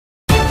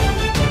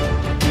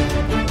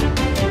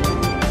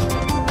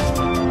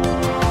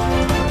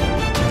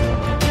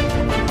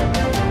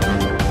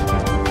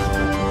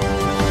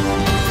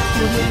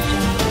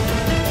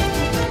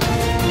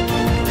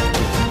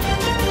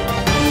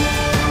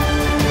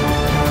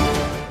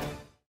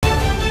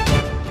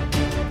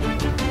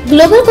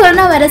Global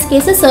coronavirus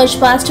cases surged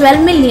past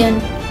 12 million.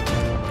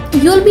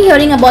 You'll be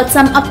hearing about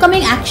some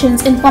upcoming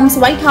actions in Trump's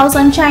White House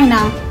on China.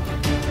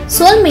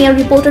 Seoul mayor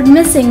reported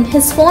missing,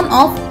 his phone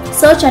off,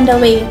 search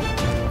underway.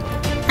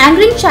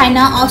 Angering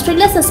China,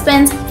 Australia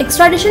suspends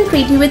extradition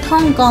treaty with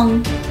Hong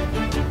Kong.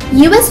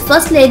 US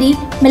First Lady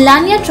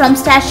Melania Trump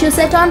statue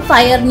set on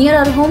fire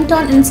near her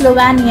hometown in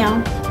Slovenia.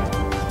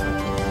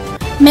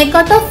 May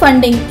cut off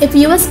funding if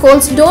US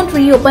schools don't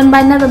reopen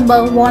by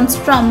November, warns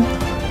Trump.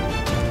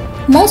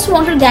 Most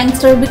wanted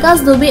gangster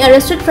Vikas Dubey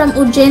arrested from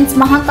Ujjain's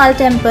Mahakaal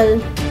temple.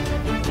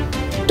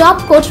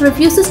 Top court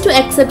refuses to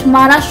accept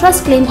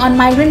Maharashtra's claim on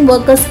migrant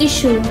workers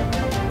issue.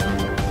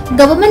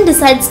 Government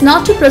decides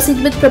not to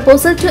proceed with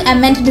proposal to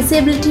amend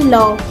disability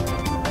law.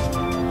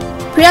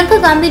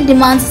 Priyanka Gandhi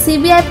demands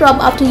CBI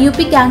probe after UP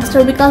gangster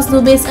Vikas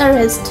Dubey's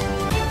arrest.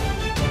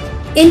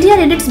 India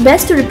did its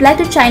best to reply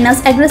to China's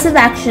aggressive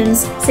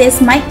actions,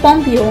 says Mike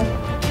Pompeo.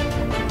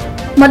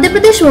 Madhya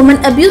Pradesh woman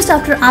abused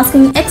after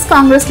asking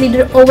ex-Congress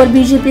leader over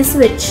BJP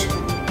switch.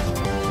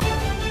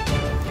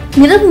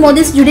 Nirav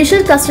Modi's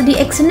judicial custody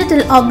extended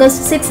till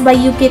August 6 by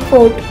UK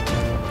court.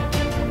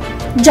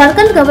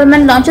 Jharkhand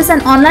government launches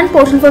an online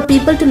portal for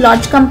people to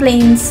lodge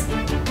complaints.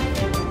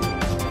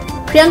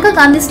 Priyanka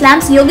Gandhi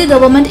slams Yogi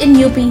government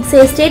in UP,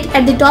 says state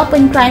at the top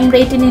in crime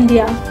rate in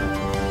India.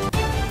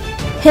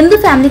 Hindu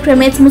family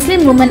cremates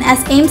Muslim woman as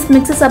AIIMS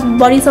mixes up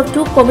bodies of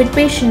 2 COVID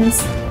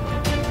patients.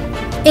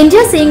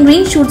 India seeing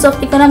green shoots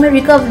of economic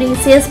recovery,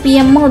 says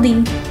PM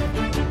Modi.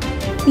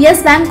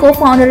 Yes Bank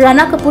co-founder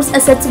Rana Kapoor's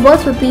assets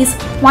worth Rs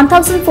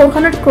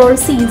 1,400 crore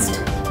seized.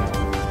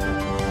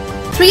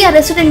 3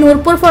 arrested in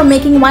Nurpur for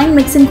making wine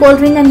mix in cold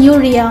drink and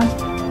urea.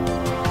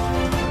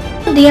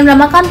 DM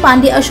Ramakant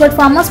Pandey assured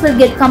farmers will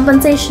get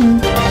compensation.